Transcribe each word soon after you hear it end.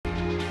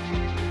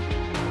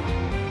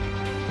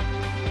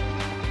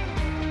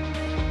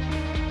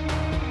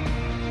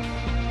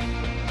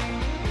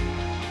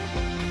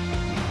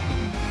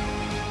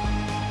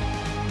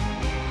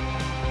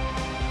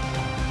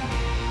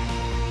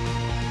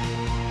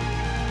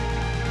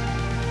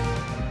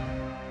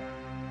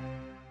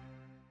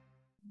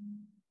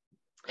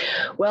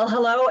Well,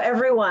 hello,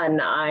 everyone.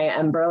 I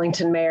am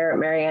Burlington Mayor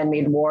Marianne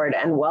Meed Ward,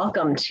 and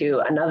welcome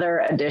to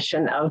another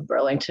edition of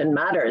Burlington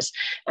Matters.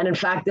 And in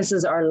fact, this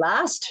is our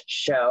last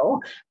show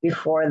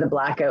before the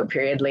blackout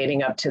period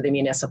leading up to the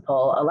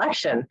municipal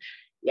election.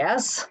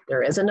 Yes,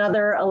 there is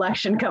another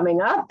election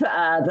coming up,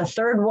 the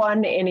third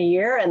one in a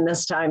year, and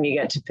this time you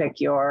get to pick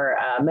your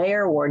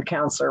mayor, ward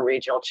councillor,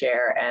 regional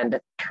chair, and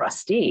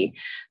trustee.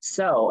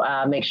 So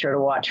make sure to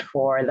watch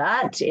for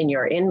that in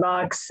your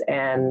inbox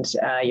and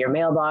your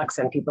mailbox,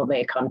 and people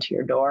may come to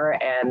your door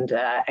and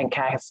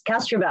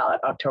cast your ballot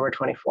October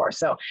 24th.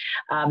 So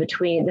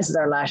this is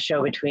our last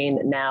show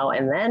between now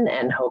and then,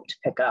 and hope to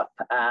pick up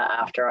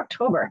after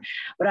October.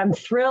 But I'm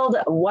thrilled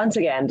once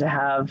again to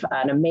have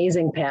an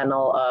amazing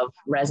panel of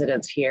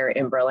residents here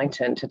in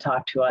Burlington to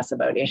talk to us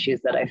about issues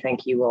that I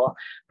think you will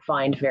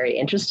find very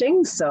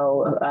interesting.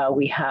 So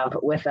we have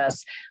with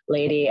us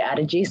Lady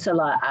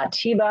Adejisola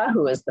Atiba,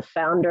 who is the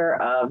founder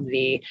of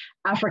the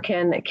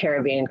African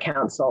Caribbean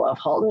Council of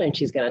Halton, and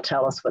she's going to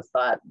tell us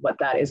what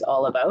that is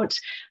all about.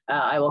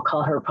 I will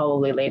call her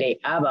probably Lady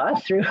Abba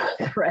through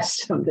the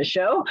rest of the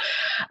show.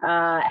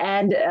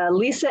 And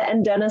Lisa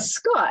and Dennis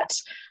Scott,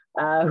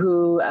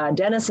 who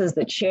Dennis is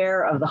the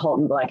chair of the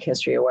Halton Black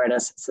History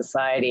Awareness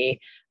Society.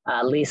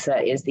 Lisa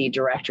is the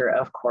Director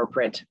of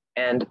Corporate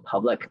and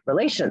Public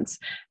Relations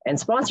and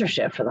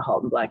Sponsorship for the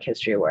Halton Black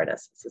History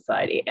Awareness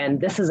Society. And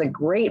this is a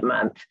great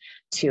month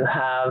to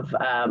have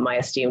my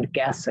esteemed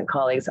guests and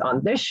colleagues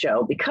on this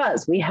show,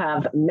 because we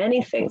have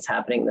many things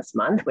happening this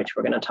month, which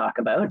we're going to talk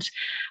about.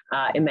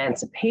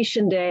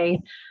 Emancipation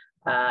Day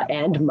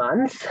and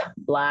month,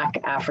 Black,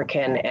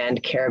 African,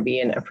 and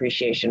Caribbean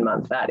Appreciation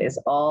Month. That is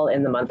all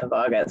in the month of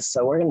August.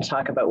 So we're going to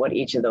talk about what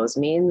each of those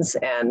means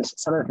and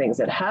some of the things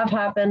that have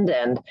happened,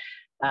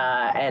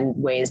 and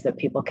ways that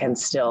people can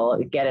still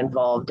get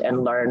involved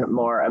and learn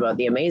more about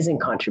the amazing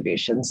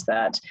contributions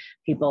that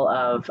people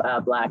of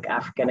Black,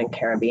 African, and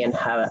Caribbean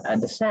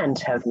descent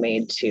have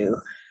made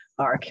to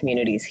our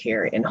communities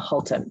here in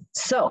Halton.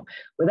 So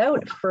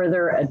without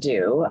further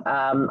ado,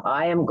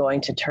 I am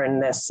going to turn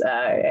this,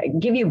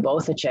 give you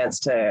both a chance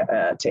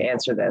to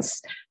answer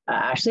this,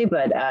 actually,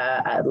 but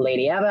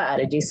Lady Abba,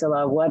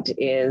 Adejisola,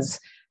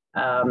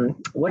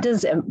 what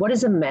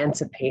is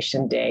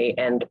Emancipation Day,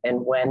 and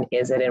when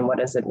is it, and what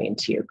does it mean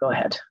to you? Go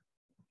ahead.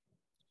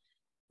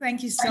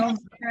 Thank you so much.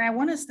 And I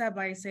want to start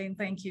by saying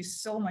thank you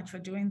so much for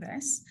doing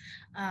this.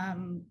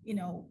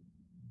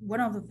 One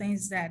of the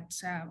things that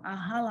our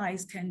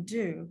allies can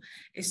do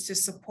is to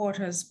support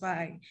us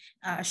by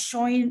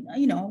showing,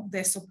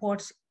 their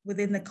support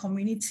within the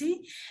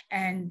community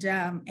and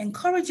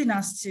encouraging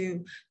us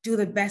to do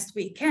the best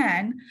we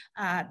can,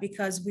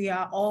 because we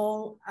are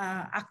all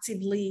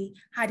actively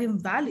adding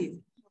value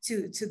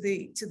to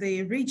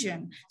the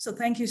region. So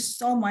thank you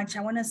so much.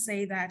 I want to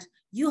say that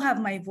you have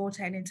my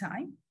vote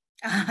anytime.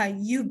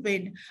 You've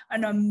been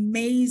an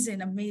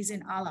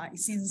amazing ally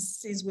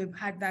since we've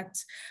had that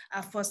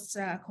first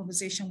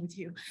conversation with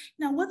you.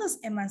 Now, what does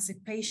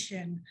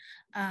emancipation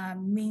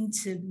mean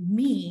to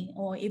me,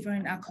 or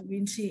even our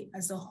community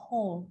as a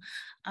whole?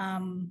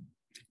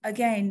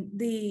 Again,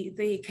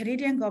 the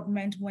Canadian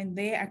government, when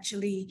they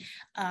actually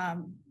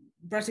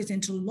brought it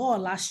into law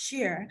last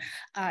year,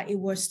 it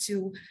was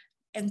to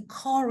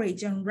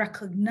encourage and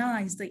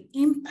recognize the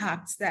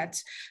impact that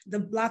the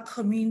Black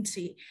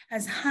community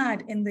has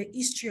had in the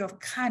history of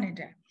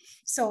Canada.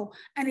 So,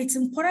 and it's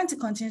important to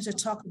continue to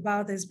talk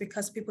about this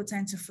because people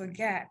tend to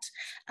forget.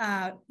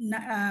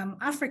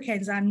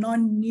 Africans are not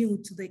new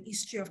to the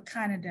history of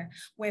Canada.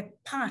 We're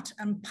part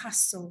and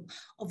parcel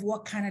of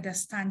what Canada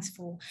stands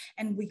for.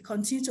 And we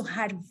continue to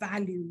add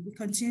value. We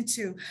continue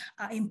to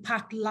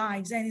impact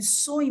lives. And it's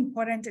so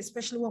important,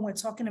 especially when we're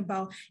talking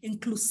about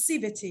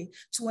inclusivity,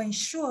 to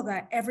ensure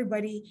that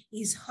everybody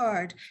is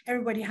heard,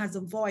 everybody has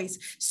a voice.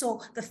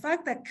 So the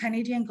fact that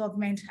Canadian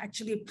government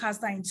actually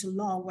passed that into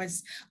law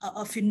was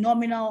a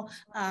phenomenal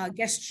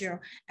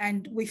gesture,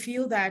 and we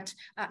feel that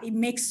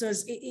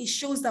it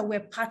shows that we're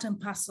part and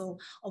parcel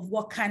of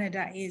what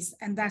Canada is,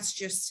 and that's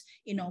just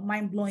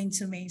mind-blowing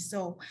to me.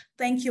 So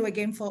thank you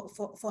again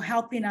for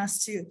helping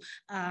us to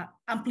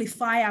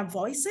amplify our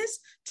voices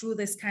through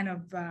this kind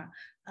of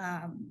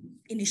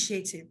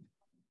initiative.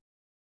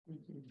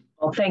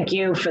 Well, thank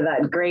you for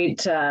that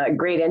great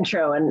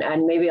intro,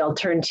 and maybe I'll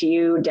turn to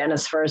you,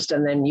 Dennis, first,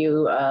 and then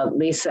you,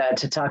 Lisa,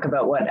 to talk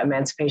about what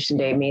Emancipation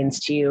Day means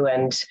to you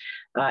and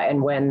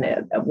when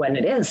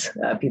it is.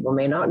 People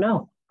may not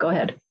know. Go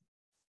ahead.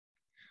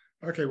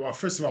 Okay. Well,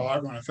 first of all, I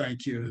want to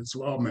thank you as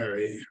well,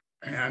 Mary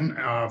Ann,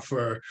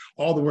 for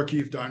all the work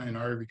you've done in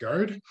our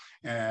regard,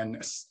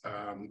 and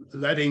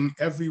letting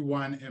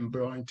everyone in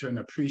Burlington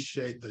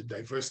appreciate the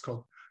diverse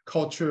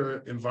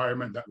culture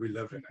environment that we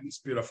live in, and it's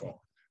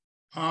beautiful.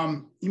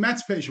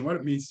 Emancipation, what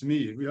it means to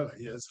me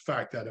really is the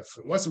fact that if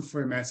it wasn't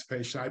for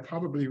emancipation, I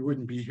probably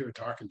wouldn't be here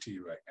talking to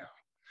you right now.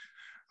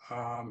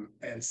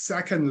 And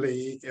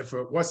secondly, if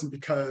it wasn't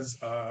because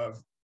of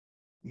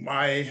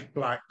my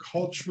Black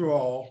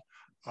cultural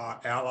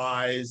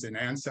allies and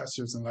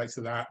ancestors and likes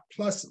of that,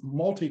 plus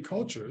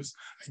multicultures,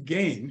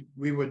 again,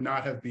 we would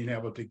not have been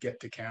able to get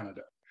to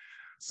Canada.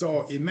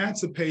 So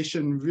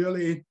emancipation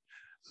really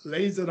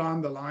lays it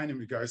on the line in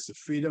regards to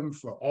freedom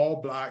for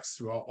all Blacks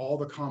throughout all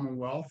the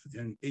Commonwealth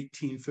in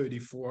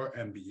 1834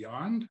 and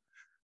beyond.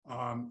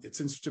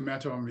 It's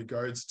instrumental in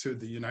regards to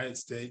the United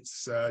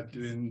States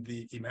doing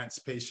the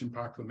Emancipation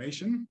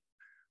Proclamation.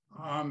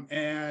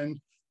 And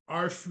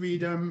our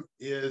freedom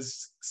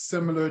is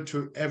similar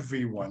to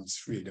everyone's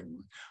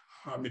freedom.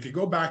 If you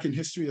go back in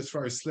history, as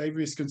far as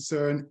slavery is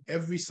concerned,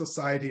 every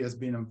society has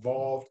been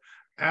involved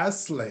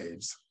as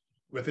slaves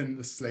within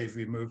the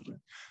slavery movement.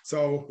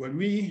 So when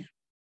we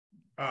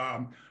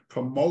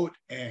promote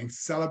and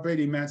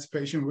celebrate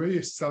emancipation,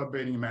 we're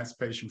celebrating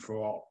emancipation for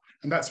all.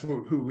 And that's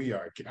who we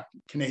are,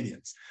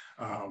 Canadians.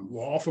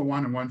 We're all for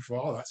one and one for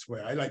all. That's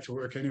where I like to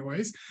work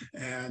anyways.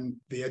 And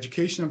the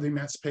education of the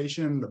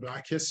emancipation, the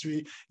Black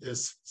history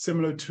is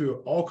similar to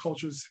all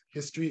cultures'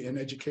 history and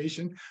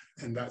education.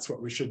 And that's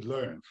what we should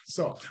learn.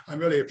 So I'm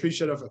really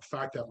appreciative of the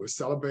fact that we're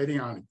celebrating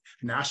on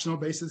a national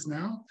basis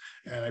now.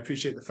 And I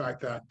appreciate the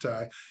fact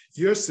that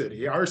your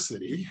city, our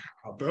city,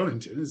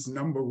 Burlington, is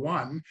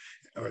 #1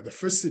 or the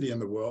first city in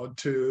the world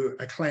to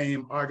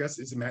acclaim August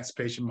as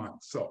Emancipation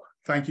Month. So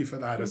thank you for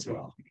that as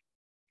well.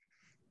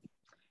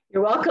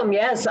 You're welcome.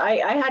 Yes, I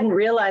hadn't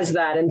realized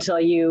that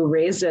until you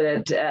raised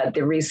it at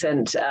the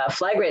recent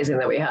flag raising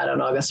that we had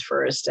on August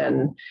 1st,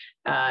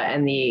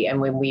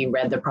 and when we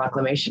read the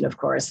proclamation, of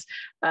course.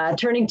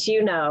 Turning to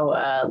you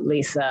now,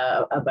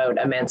 Lisa,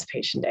 about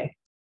Emancipation Day.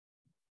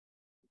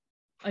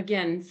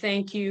 Again,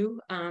 thank you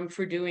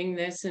for doing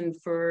this and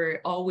for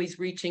always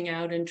reaching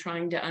out and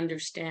trying to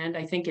understand.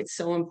 I think it's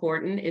so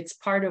important. It's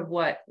part of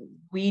what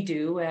we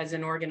do as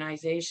an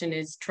organization,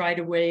 is try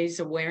to raise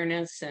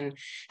awareness and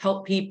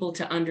help people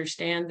to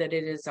understand that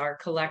it is our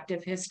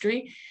collective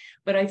history.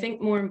 But I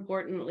think more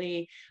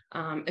importantly,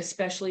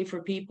 especially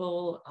for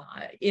people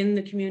in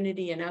the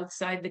community and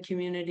outside the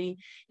community,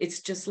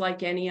 it's just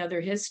like any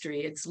other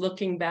history. It's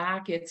looking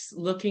back, it's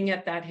looking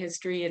at that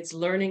history, it's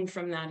learning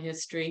from that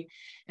history.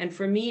 And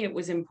for me, it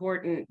was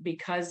important,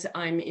 because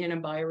I'm in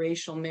a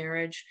biracial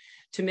marriage,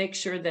 to make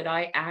sure that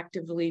I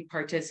actively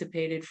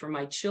participated for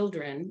my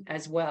children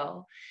as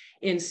well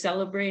in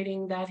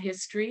celebrating that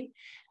history.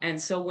 And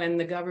so when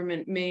the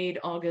government made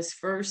August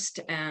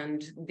 1st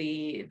and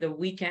the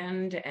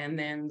weekend and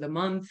then the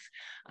month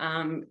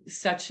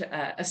such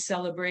a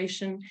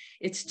celebration,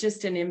 it's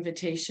just an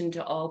invitation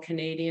to all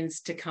Canadians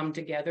to come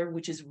together,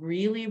 which is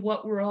really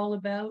what we're all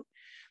about.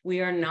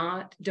 We are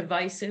not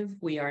divisive.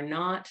 We are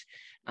not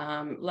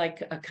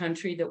like a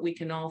country that we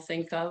can all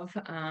think of,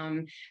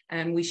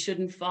 and we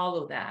shouldn't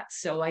follow that.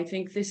 So I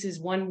think this is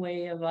one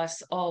way of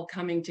us all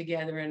coming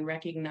together and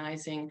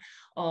recognizing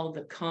all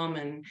the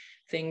common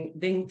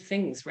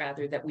things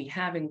rather that we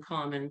have in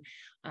common,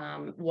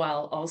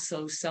 while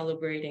also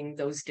celebrating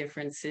those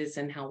differences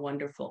and how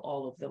wonderful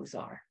all of those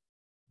are.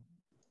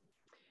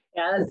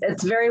 Yeah,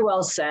 it's very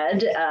well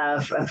said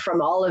from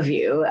all of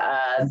you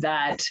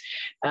that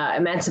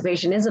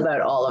emancipation is about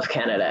all of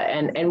Canada.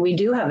 And we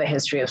do have a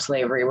history of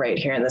slavery right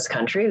here in this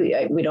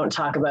country. We don't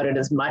talk about it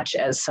as much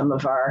as some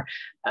of our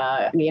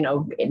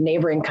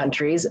neighboring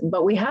countries,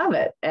 but we have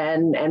it.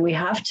 And we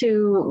have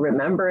to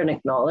remember and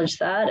acknowledge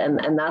that.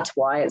 And that's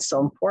why it's so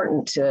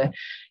important to,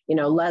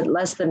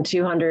 less than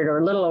 200 or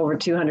a little over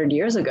 200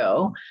 years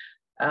ago,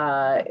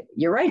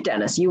 you're right,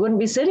 Dennis, you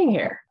wouldn't be sitting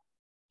here.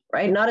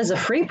 Right, not as a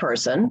free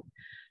person,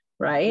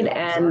 right?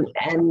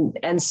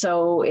 And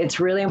so it's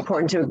really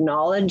important to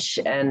acknowledge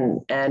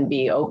and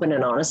be open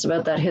and honest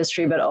about that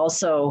history, but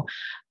also,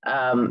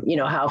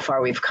 how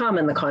far we've come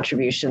and the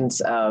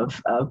contributions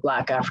of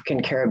Black African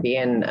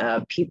Caribbean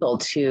people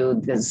to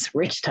this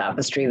rich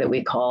tapestry that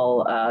we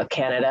call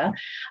Canada,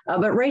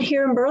 but right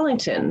here in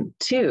Burlington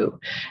too.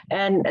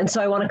 And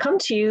so I want to come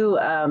to you,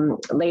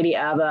 Lady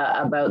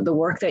Aba, about the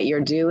work that you're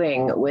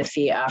doing with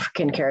the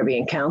African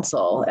Caribbean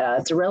Council.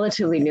 It's a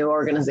relatively new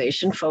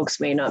organization. Folks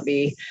may not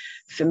be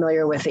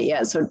familiar with it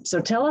yet. So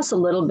tell us a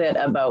little bit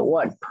about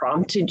what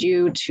prompted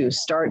you to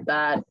start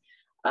that,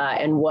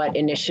 and what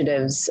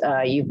initiatives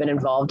you've been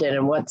involved in,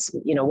 and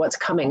what's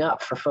coming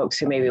up for folks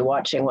who may be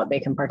watching, what they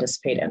can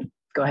participate in.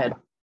 Go ahead.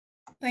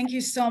 Thank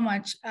you so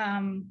much.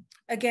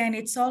 Again,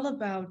 it's all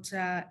about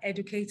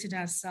educating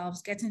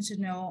ourselves, getting to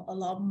know a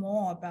lot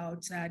more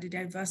about the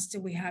diversity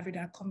we have in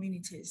our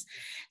communities.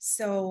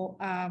 So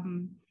I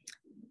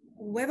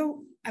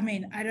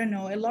don't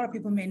know, a lot of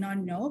people may not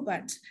know,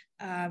 but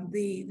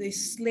the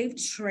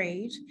slave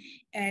trade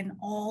and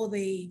all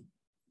the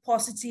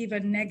positive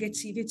and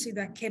negativity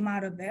that came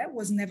out of that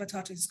was never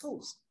taught in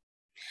schools.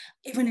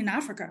 Even in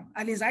Africa,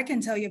 at least I can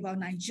tell you about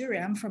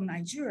Nigeria. I'm from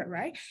Nigeria,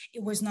 right?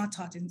 It was not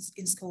taught in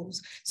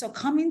schools. So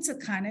coming to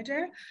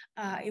Canada,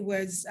 it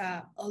was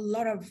a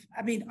lot of,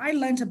 I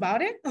learned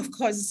about it, of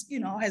course,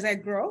 as I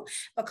grow,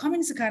 but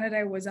coming to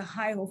Canada was a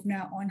high hope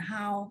now on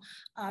how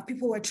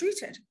people were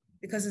treated,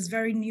 because it's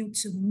very new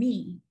to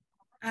me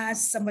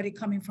as somebody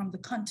coming from the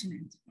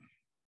continent.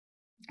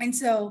 And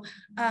so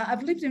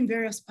I've lived in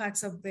various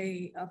parts of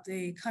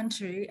the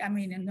country, I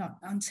mean, in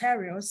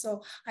Ontario.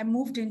 So I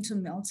moved into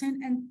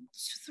Milton, and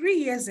 3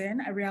 years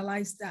in, I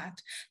realized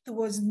that there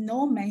was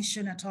no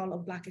mention at all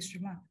of Black History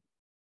Month.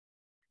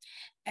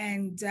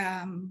 And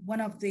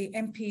one of the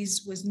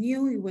MPs was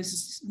new, he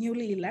was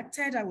newly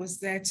elected. I was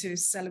there to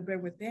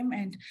celebrate with him.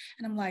 And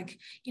I'm like,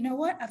 you know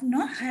what? I've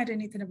not heard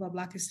anything about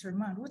Black History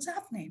Month. What's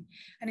happening?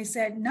 And he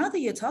said, now that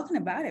you're talking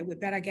about it, we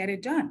better get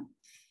it done.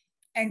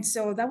 And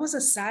so that was a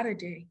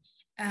Saturday.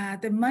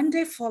 The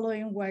Monday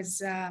following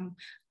was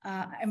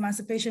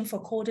Emancipation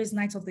for Coldest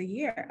Night of the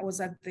Year. I was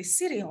at the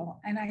City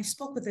Hall and I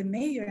spoke with the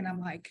mayor and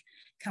I'm like,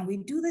 can we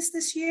do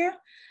this year?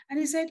 And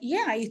he said,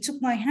 yeah. He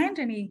took my hand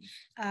and he,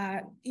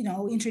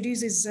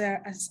 introduced his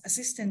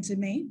assistant to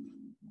me.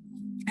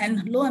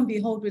 And lo and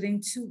behold,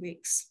 within 2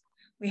 weeks,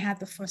 we had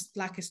the first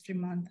Black History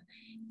Month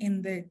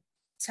in the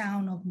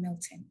town of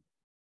Milton.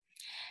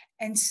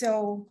 And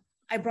so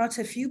I brought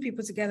a few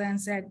people together and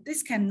said,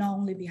 this can not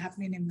only be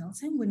happening in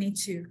Milton, we need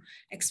to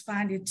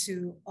expand it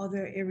to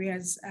other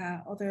areas,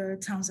 other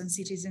towns and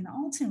cities in the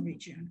Halton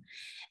region.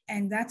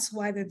 And that's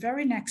why the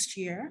very next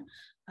year,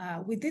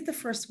 we did the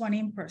first one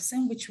in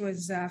person, which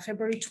was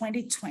February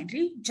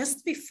 2020,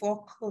 just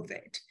before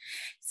COVID.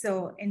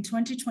 So in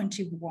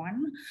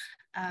 2021,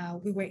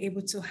 we were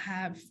able to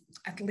have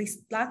at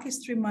least Black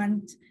History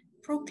Month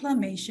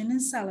proclamation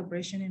and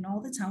celebration in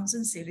all the towns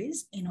and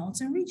cities in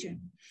Halton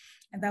region.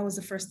 And that was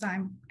the first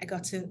time I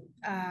got to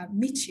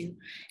meet you.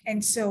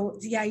 And so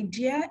the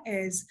idea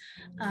is,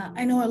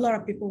 I know a lot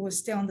of people will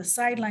stay on the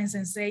sidelines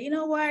and say, you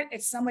know what,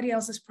 it's somebody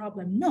else's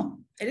problem. No,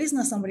 it is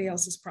not somebody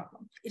else's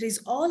problem. It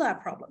is all our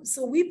problem.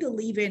 So we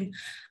believe in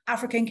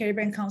African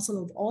Caribbean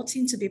Council of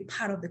Halton to be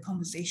part of the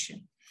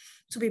conversation,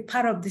 to be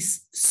part of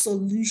this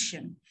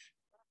solution.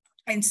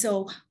 And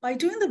so by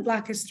doing the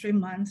Black History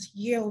Month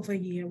year over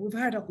year, we've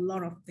heard a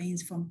lot of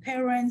things from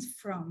parents,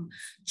 from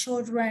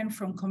children,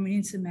 from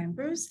community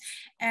members.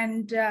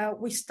 And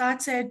we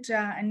started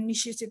an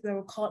initiative that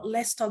we called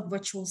Let's Talk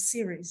Virtual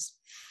Series.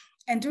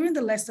 And during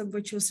the Let's Talk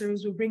Virtual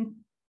Series, we bring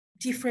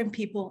different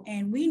people.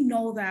 And we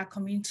know that our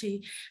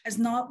community has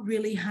not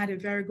really had a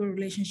very good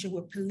relationship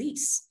with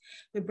police.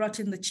 We brought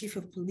in the chief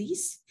of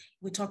police.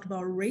 We talked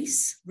about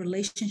race,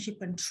 relationship,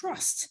 and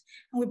trust.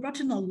 And we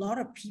brought in a lot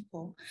of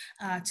people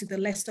to the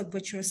Let's Talk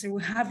Virtual Series.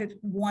 We have it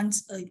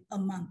once a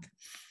month.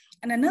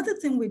 And another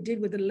thing we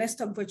did with the Let's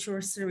Talk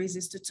Virtual Series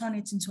is to turn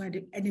it into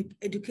an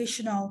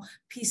educational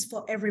piece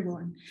for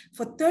everyone.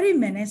 For 30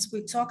 minutes,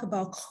 we talk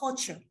about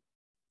culture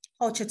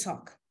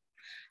talk.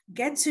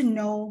 Get to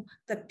know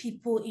the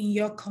people in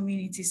your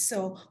community.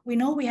 So we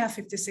know we have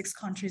 56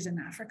 countries in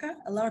Africa.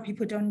 A lot of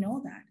people don't know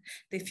that.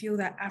 They feel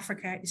that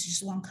Africa is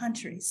just one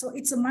country. So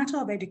it's a matter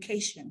of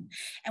education.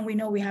 And we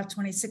know we have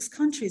 26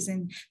 countries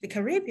in the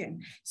Caribbean.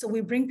 So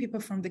we bring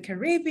people from the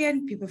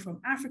Caribbean, people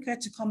from Africa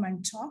to come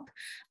and talk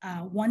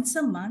once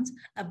a month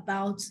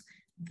about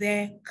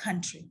their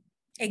country.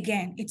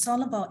 Again, it's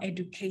all about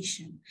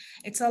education.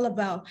 It's all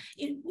about,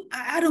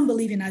 I don't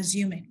believe in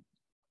assuming.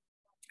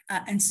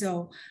 And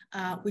so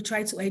we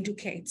try to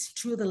educate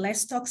through the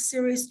Let's Talk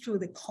series, through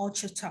the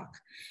culture talk.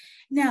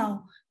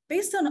 Now,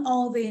 based on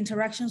all the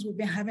interactions we've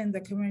been having in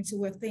the community,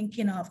 we're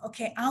thinking of,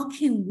 okay, how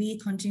can we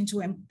continue to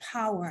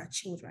empower our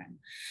children?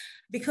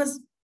 Because,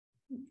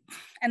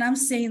 and I'm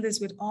saying this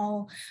with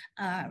all,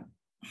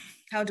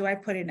 how do I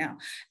put it now?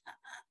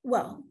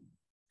 Well,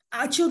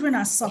 our children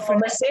are suffering.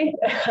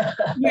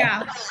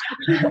 Yeah,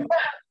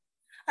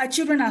 our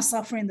children are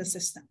suffering the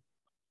system.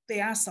 They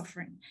are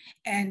suffering.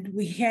 And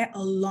we hear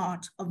a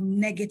lot of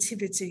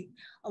negativity,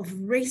 of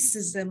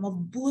racism,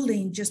 of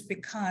bullying just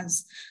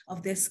because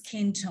of their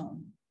skin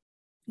tone,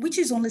 which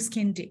is only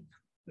skin deep,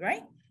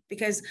 right?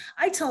 Because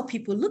I tell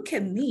people, look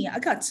at me, I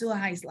got 2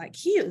 eyes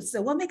like you.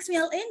 So what makes me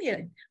an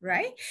alien,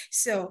 right?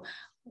 So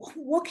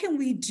what can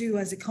we do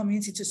as a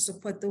community to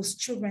support those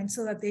children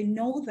so that they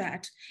know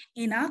that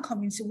in our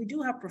community, we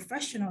do have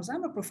professionals.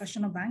 I'm a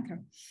professional banker.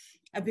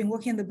 I've been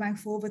working in the bank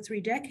for over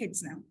 3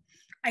 decades now.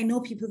 I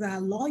know people that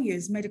are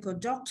lawyers, medical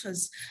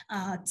doctors,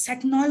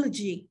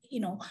 technology,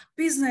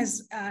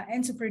 business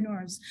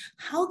entrepreneurs.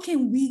 How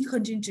can we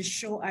continue to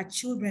show our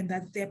children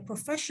that they're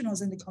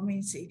professionals in the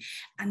community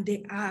and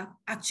they are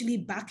actually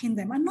backing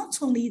them? And not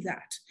only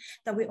that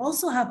we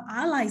also have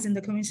allies in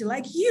the community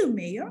like you,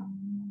 Mayor,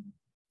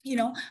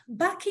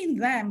 backing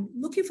them,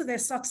 looking for their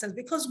success,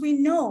 because we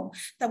know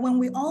that when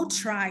we all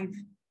thrive,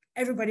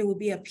 everybody will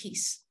be at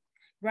peace.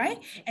 Right?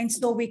 And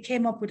so we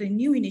came up with a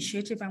new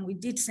initiative, and we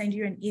did send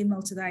you an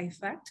email to that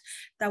effect,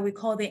 that we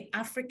call the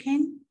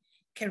African,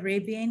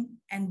 Caribbean,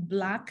 and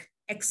Black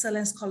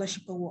Excellence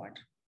Scholarship Award.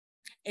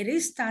 It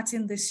is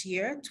starting this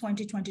year,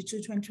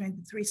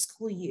 2022-2023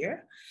 school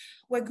year.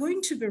 We're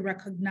going to be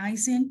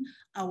recognizing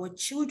our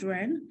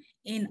children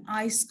in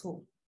high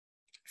school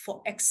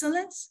for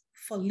excellence,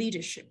 for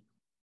leadership.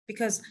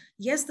 Because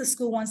yes, the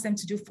school wants them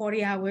to do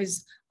 40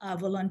 hours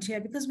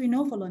volunteer, because we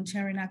know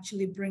volunteering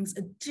actually brings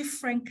a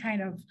different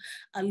kind of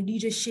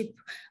leadership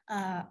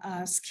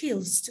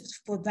skills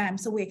for them.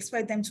 So we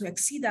expect them to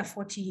exceed that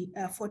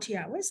 40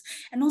 hours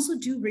and also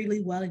do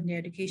really well in their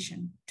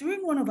education.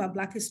 During one of our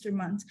Black History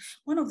Month,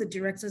 one of the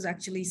directors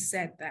actually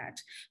said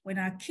that when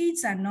our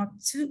kids are not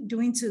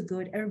doing too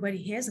good, everybody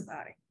hears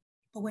about it.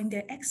 But when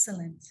they're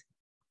excellent,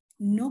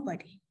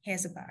 nobody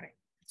hears about it.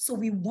 So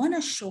we want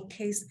to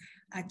showcase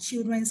our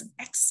children's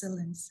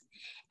excellence.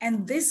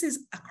 And this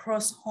is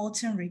across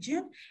Halton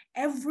region.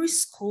 Every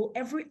school,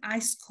 every high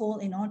school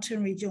in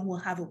Halton region will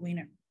have a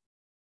winner.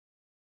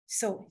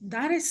 So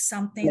that is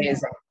something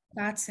that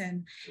starts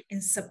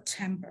in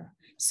September.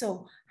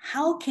 So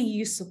how can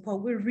you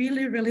support? We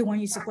really, really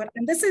want you to support.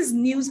 And this is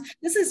news.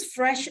 This is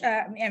fresh.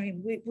 I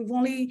mean, we've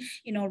only,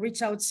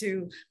 reached out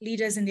to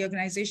leaders in the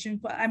organization.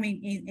 But I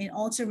mean, in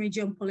Halton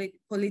region,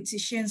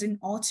 politicians in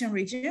Halton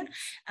region.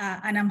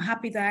 And I'm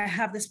happy that I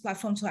have this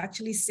platform to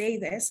actually say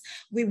this.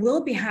 We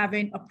will be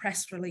having a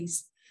press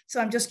release. So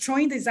I'm just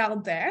throwing this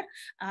out there.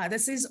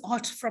 This is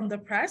hot from the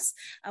press.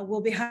 We'll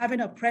be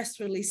having a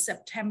press release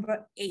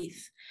September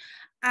 8th.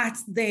 At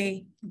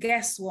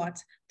guess what?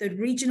 The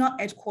regional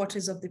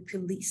headquarters of the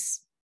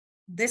police.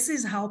 This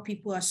is how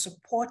people are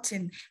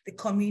supporting the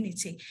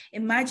community.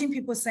 Imagine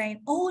people saying,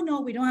 oh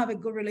no, we don't have a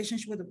good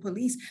relationship with the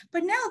police,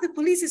 but now the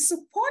police is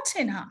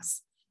supporting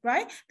us,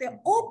 right? They're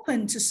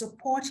open to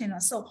supporting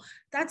us. So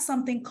that's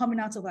something coming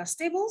out of our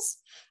stables.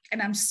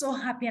 And I'm so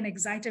happy and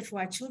excited for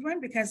our children,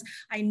 because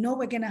I know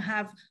we're gonna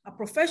have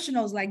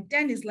professionals like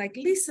Dennis, like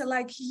Lisa,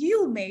 like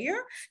you, Mayor,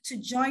 to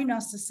join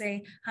us to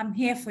say, I'm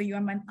here for you,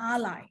 I'm an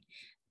ally.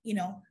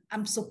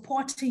 I'm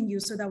supporting you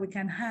so that we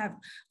can have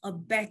a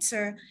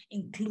better,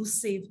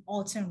 inclusive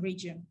Halton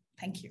region.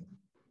 Thank you.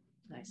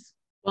 Nice.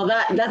 Well,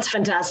 that's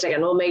fantastic,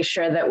 and we'll make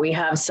sure that we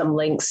have some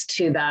links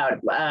to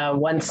that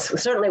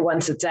certainly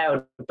once it's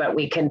out, but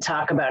we can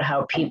talk about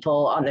how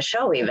people on the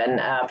show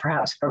even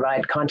perhaps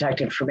provide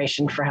contact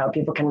information for how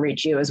people can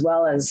reach you, as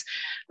well as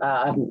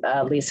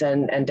Lisa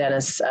and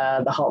Dennis,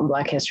 the Halton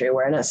Black History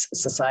Awareness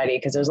Society,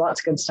 because there's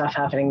lots of good stuff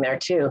happening there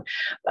too.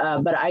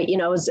 But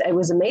it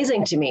was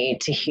amazing to me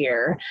to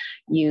hear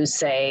you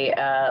say,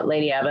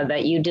 Lady Eva,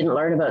 that you didn't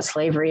learn about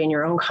slavery in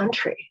your own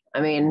country. I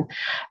mean,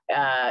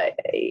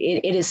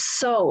 it is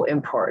so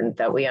important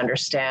that we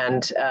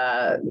understand,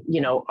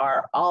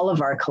 all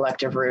of our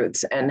collective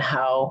roots and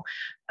how,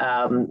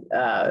 how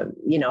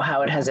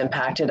it has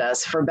impacted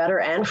us for better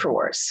and for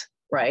worse.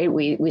 Right?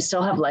 We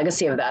still have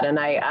legacy of that. And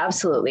I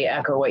absolutely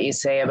echo what you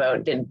say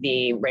about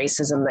the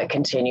racism that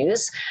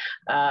continues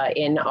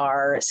in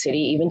our city,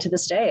 even to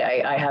this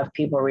day. I have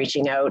people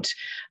reaching out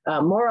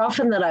more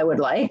often than I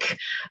would like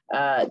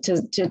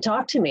to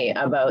talk to me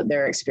about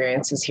their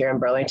experiences here in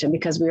Burlington,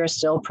 because we are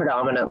still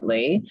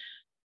predominantly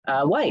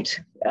white.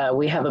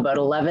 We have about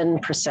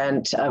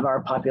 11% of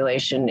our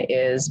population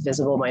is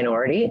visible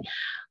minority.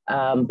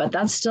 But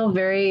that's still a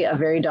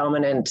very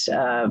dominant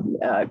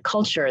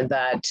culture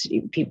that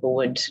people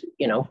would,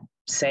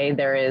 say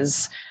there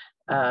is,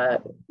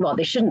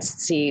 they shouldn't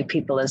see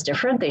people as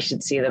different. They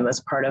should see them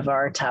as part of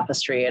our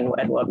tapestry and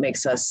what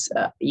makes us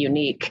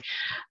unique.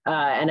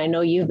 And I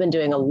know you've been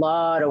doing a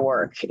lot of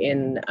work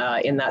in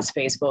that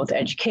space, both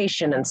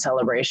education and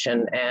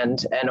celebration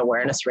and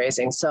awareness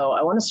raising. So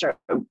I want to start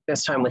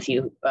this time with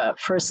you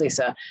first,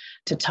 Lisa,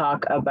 to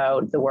talk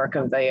about the work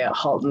of the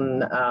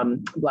Halton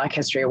Black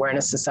History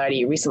Awareness Society.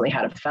 You recently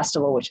had a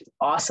festival, which is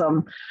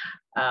awesome.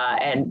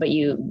 But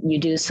you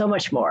do so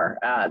much more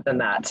than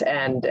that.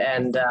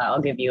 And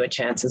I'll give you a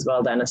chance as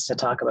well, Dennis, to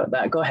talk about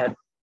that. Go ahead.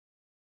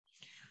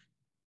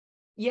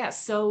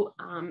 Yes, so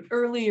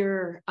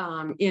earlier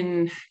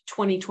in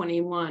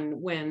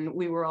 2021, when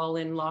we were all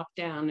in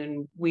lockdown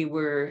and we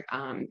were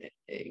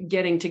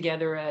getting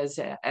together as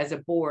a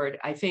board,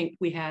 I think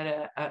we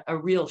had a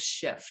real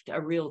shift,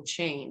 a real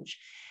change.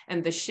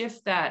 And the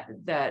shift that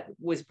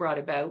was brought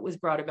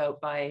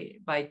about by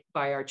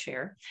our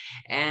chair.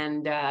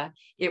 And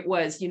it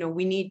was,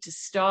 we need to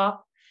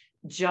stop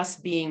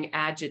just being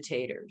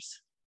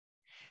agitators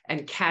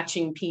and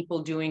catching people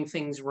doing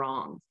things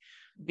wrong,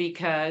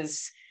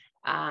 because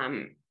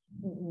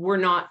we're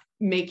not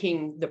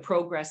making the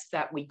progress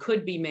that we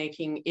could be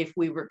making if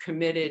we were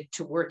committed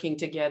to working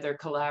together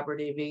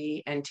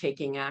collaboratively and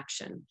taking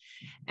action.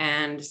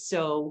 And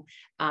so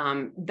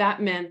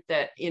that meant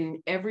that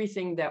in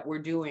everything that we're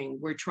doing,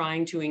 we're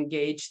trying to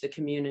engage the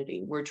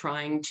community. We're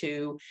trying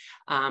to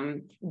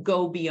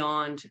go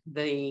beyond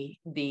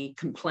the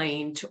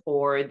complaint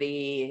or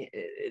the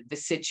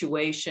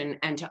situation,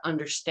 and to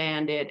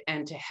understand it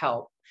and to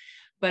help.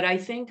 But I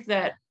think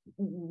that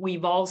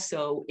we've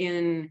also,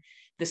 in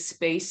the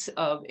space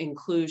of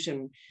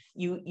inclusion,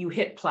 you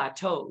hit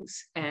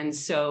plateaus. And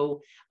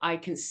so I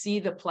can see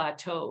the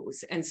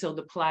plateaus. And so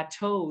the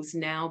plateaus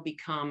now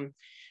become,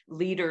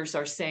 leaders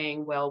are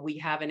saying, well, we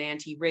have an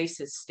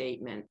anti-racist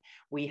statement.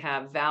 We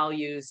have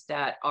values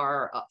that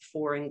are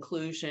for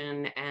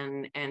inclusion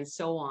and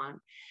so on.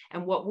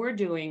 And what we're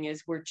doing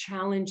is we're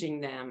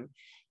challenging them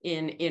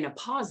in a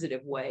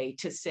positive way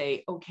to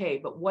say, okay,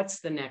 but what's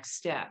the next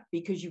step?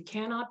 Because you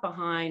cannot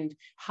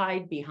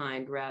hide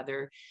behind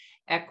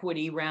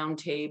equity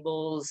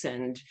roundtables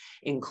and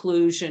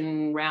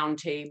inclusion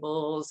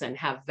roundtables and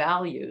have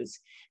values.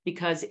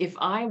 Because if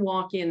I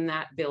walk in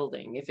that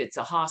building, if it's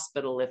a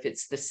hospital, if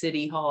it's the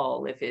city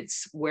hall, if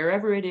it's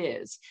wherever it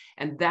is,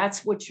 and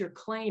that's what you're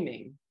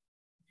claiming,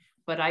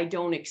 but I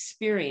don't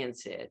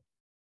experience it,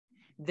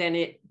 then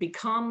it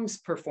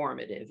becomes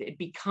performative. It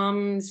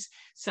becomes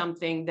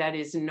something that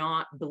is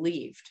not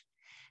believed.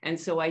 And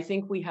so I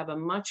think we have a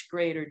much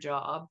greater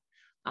job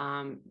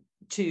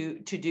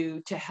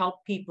to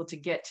help people to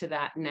get to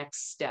that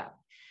next step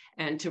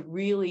and to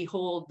really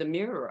hold the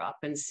mirror up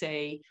and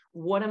say,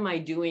 what am I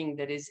doing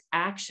that is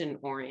action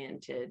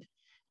oriented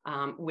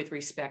with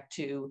respect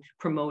to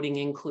promoting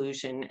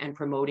inclusion and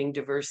promoting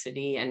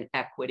diversity and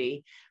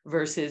equity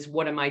versus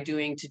what am I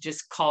doing to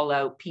just call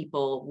out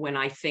people when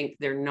I think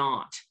they're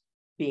not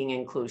being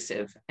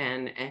inclusive.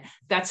 And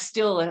that's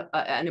still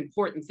an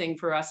important thing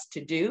for us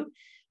to do,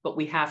 but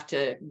we have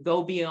to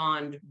go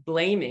beyond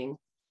blaming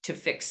to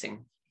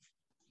fixing.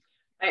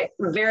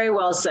 Very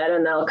well said,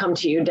 and I'll come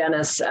to you,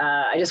 Dennis.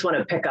 I just want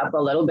to pick up a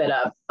little bit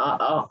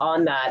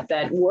on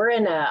that we're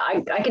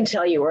I can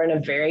tell you we're in a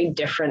very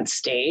different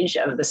stage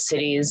of the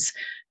city's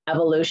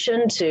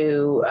evolution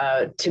to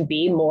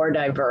be more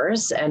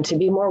diverse and to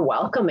be more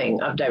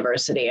welcoming of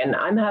diversity. And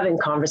I'm having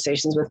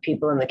conversations with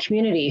people in the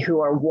community who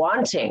are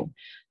wanting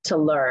to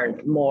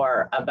learn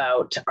more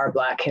about our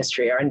Black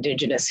history, our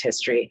Indigenous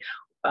history,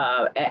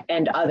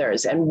 and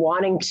others, and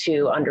wanting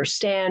to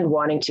understand,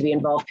 wanting to be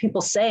involved.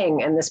 People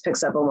saying, and this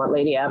picks up on what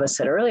Lady Ava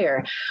said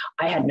earlier,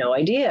 I had no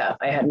idea.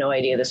 I had no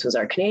idea this was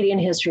our Canadian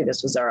history,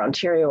 this was our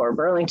Ontario or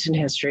Burlington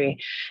history.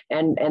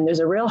 And there's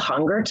a real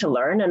hunger to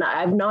learn. And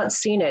I've not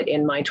seen it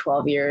in my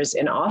 12 years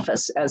in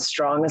office as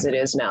strong as it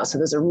is now. So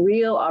there's a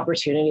real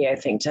opportunity, I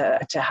think, to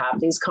have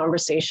these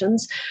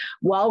conversations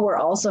while we're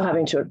also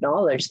having to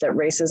acknowledge that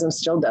racism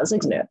still does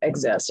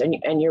exist.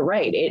 And you're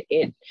right,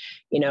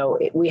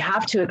 we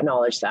have to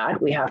acknowledge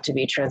that. We have to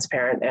be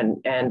transparent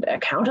and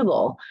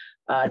accountable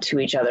to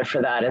each other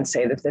for that and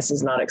say that this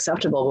is not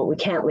acceptable, but we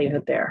can't leave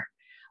it there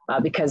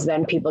because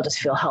then people just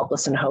feel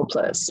helpless and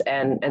hopeless.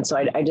 And so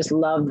I just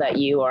love that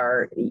you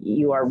are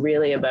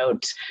really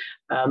about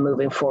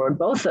moving forward,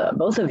 both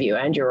of you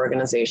and your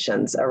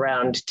organizations,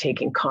 around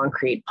taking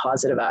concrete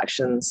positive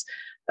actions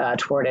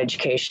toward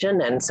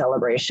education and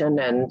celebration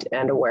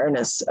and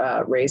awareness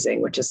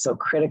raising, which is so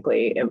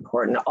critically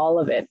important. All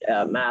of it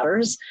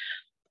matters.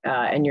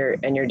 And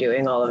you're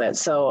doing all of it.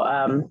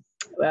 So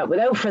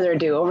without further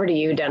ado, over to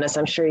you, Dennis.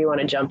 I'm sure you want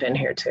to jump in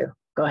here too.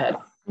 Go ahead.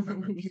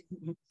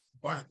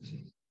 Well,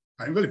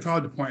 I'm really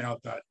proud to point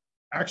out that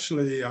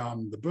actually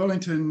the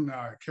Burlington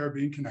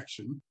Caribbean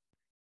Connection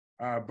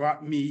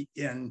brought me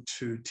in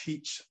to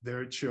teach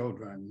their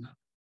children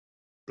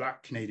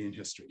Black Canadian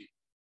history.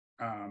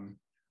 I'm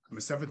a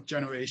 7th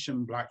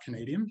generation Black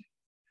Canadian,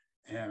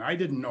 and I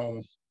didn't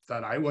know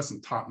that I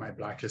wasn't taught my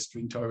Black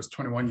history until I was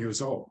 21 years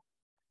old.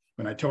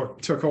 When I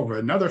took over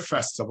another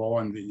festival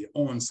on the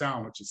Owen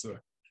Sound, which is the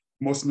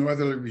most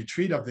northerly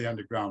retreat of the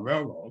Underground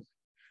Railroad,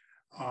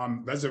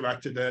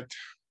 resurrected it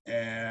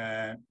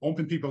and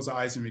opened people's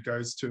eyes in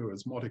regards to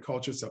its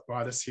multicultures that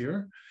brought us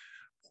here,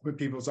 opened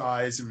people's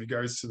eyes in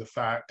regards to the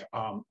fact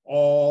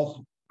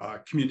all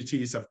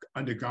communities have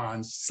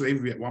undergone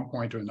slavery at one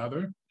point or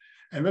another,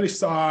 and really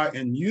saw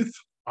in youth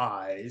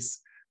eyes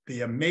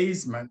the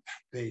amazement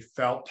they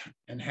felt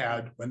and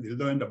had when they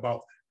learned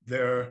about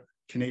their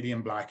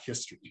Canadian Black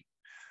history.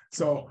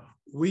 So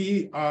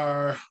we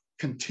are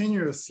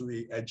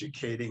continuously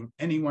educating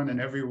anyone and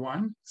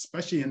everyone,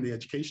 especially in the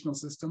educational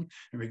system,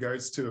 in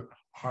regards to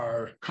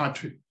our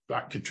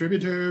Black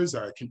contributors,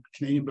 our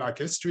Canadian Black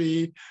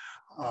history,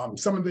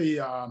 some of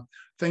the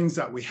things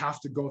that we have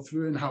to go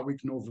through and how we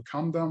can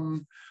overcome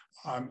them,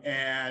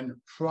 and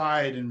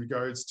pride in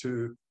regards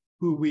to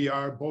who we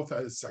are, both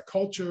as a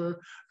culture,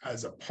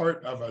 as a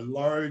part of a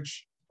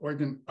large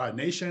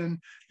nation,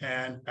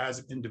 and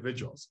as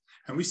individuals.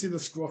 And we see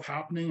this growth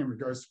happening in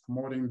regards to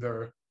promoting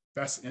their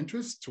best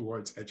interests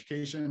towards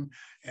education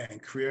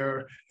and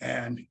career,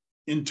 and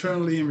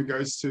internally in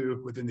regards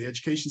to within the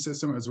education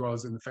system as well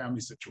as in the family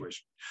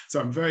situation.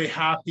 So I'm very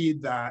happy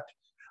that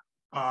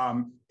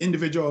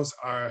individuals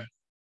are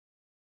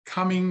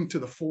coming to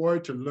the fore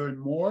to learn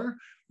more.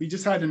 We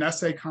just had an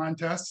essay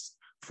contest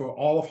for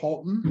all of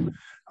Halton,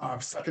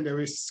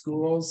 secondary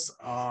schools,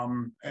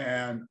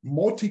 and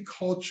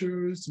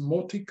multicultures,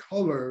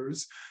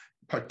 multicolors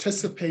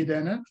participate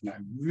in it. And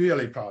I'm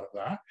really proud of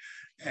that.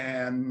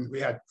 And we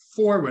had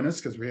 4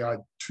 winners because we had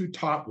 2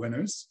 top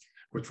winners,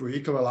 which were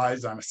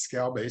equalized on a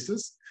scale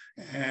basis.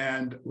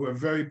 And we're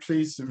very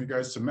pleased in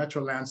regards to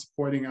Metroland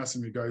supporting us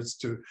in regards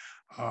to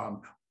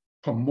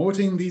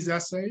promoting these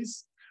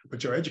essays,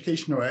 which are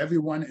educational for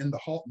everyone in the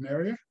Halton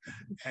area.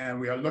 And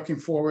we are looking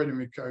forward in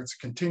regards to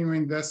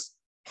continuing this,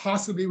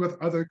 possibly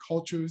with other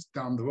cultures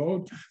down the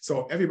road,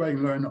 so everybody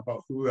can learn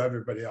about who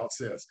everybody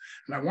else is.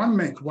 And I want to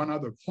make one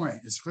other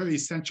point. It's very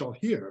essential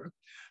here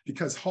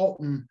because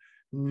Halton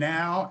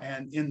now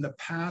and in the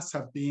past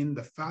have been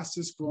the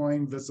fastest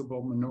growing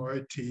visible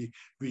minority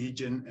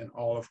region in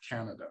all of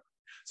Canada.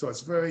 So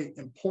it's very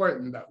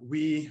important that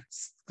we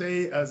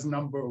stay as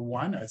number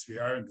one, as we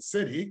are in the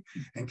city,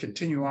 and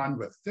continue on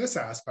with this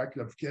aspect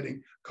of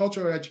getting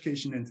cultural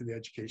education into the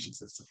education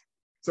system.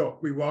 So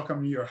we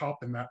welcome your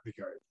help in that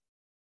regard.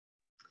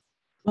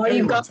 Well,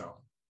 you've got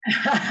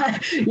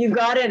you've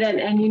got it,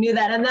 and you knew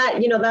that, and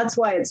that, you know, that's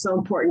why it's so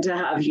important to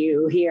have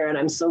you here, and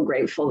I'm so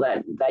grateful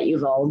that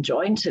you've all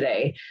joined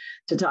today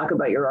to talk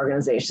about your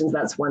organizations.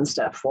 That's one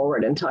step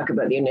forward, and talk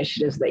about the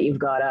initiatives that you've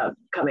got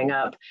coming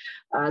up.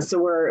 So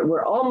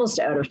we're almost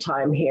out of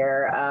time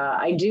here.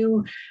 I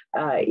do,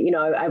 you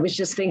know, I was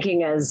just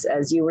thinking as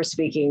you were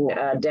speaking,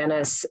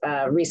 Dennis,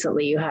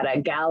 recently you had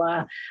a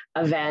gala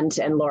event,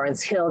 and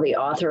Lawrence Hill, the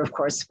author, of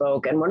course,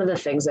 spoke, and one of the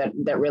things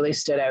that really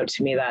stood out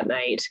to me that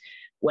night,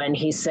 when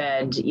he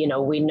said, you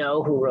know, we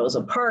know who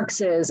Rosa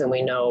Parks is, and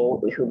we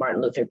know who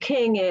Martin Luther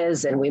King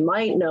is, and we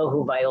might know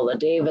who Viola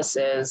Davis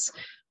is,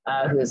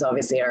 who is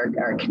obviously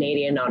our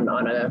Canadian on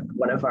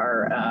one of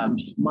our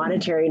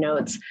monetary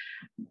notes.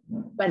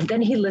 But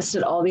then he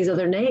listed all these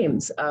other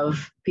names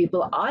of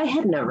people I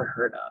had never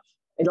heard of.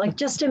 And like,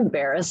 just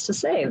embarrassed to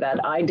say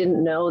that I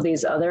didn't know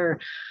these other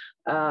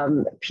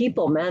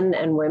people, men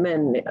and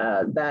women,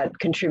 that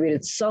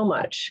contributed so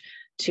much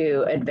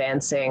to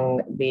advancing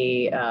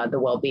the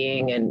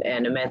well-being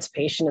and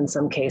emancipation in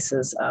some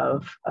cases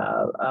of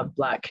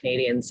Black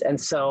Canadians. And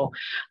so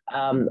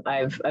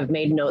I've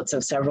made notes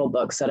of several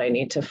books that I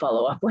need to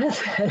follow up with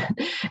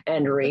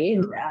and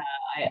read.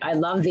 I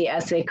love the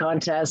essay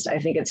contest. I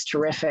think it's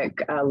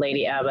terrific,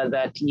 Lady Aba,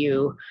 that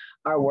you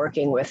are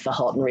working with the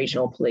Halton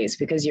Regional Police,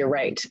 because you're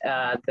right,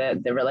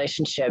 the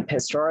relationship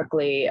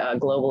historically,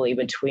 globally,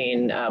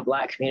 between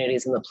Black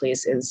communities and the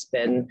police has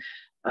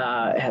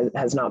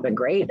not been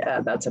great.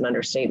 That's an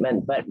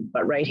understatement. But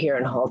right here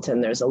in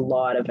Halton, there's a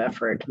lot of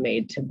effort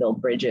made to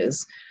build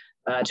bridges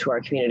to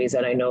our communities,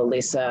 and I know,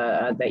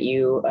 Lisa, that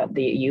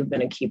you've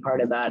been a key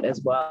part of that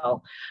as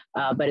well.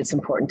 But it's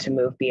important to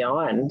move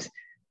beyond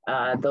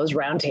those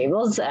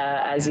roundtables,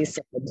 as you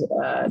said,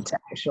 to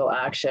actual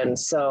action.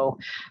 So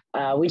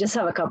we just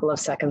have a couple of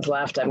seconds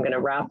left. I'm going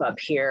to wrap up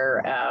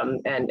here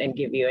and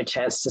give you a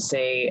chance to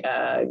say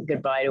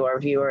goodbye to our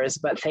viewers.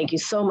 But thank you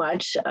so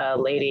much,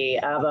 Lady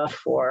Ava,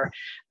 for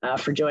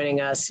joining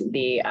us,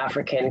 the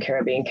African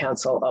Caribbean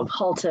Council of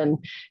Halton,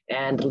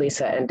 and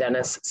Lisa and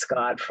Dennis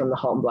Scott from the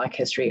Halton Black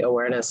History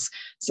Awareness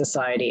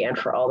Society, and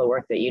for all the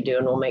work that you do.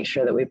 And we'll make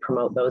sure that we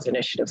promote those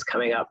initiatives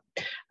coming up.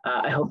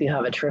 I hope you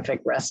have a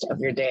terrific rest of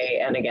your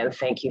day. And again,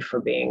 thank you for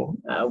being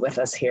with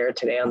us here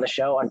today on the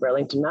show on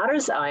Burlington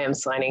Matters. I am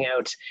signing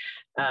out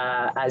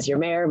as your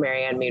mayor,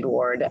 Marianne Meed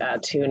Ward.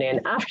 Tune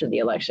in after the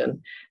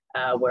election,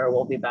 where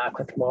we'll be back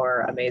with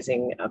more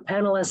amazing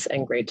panelists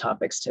and great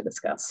topics to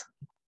discuss.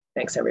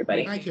 Thanks,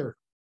 everybody. Thank you.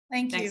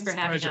 Thank you. Thanks for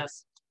having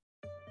us.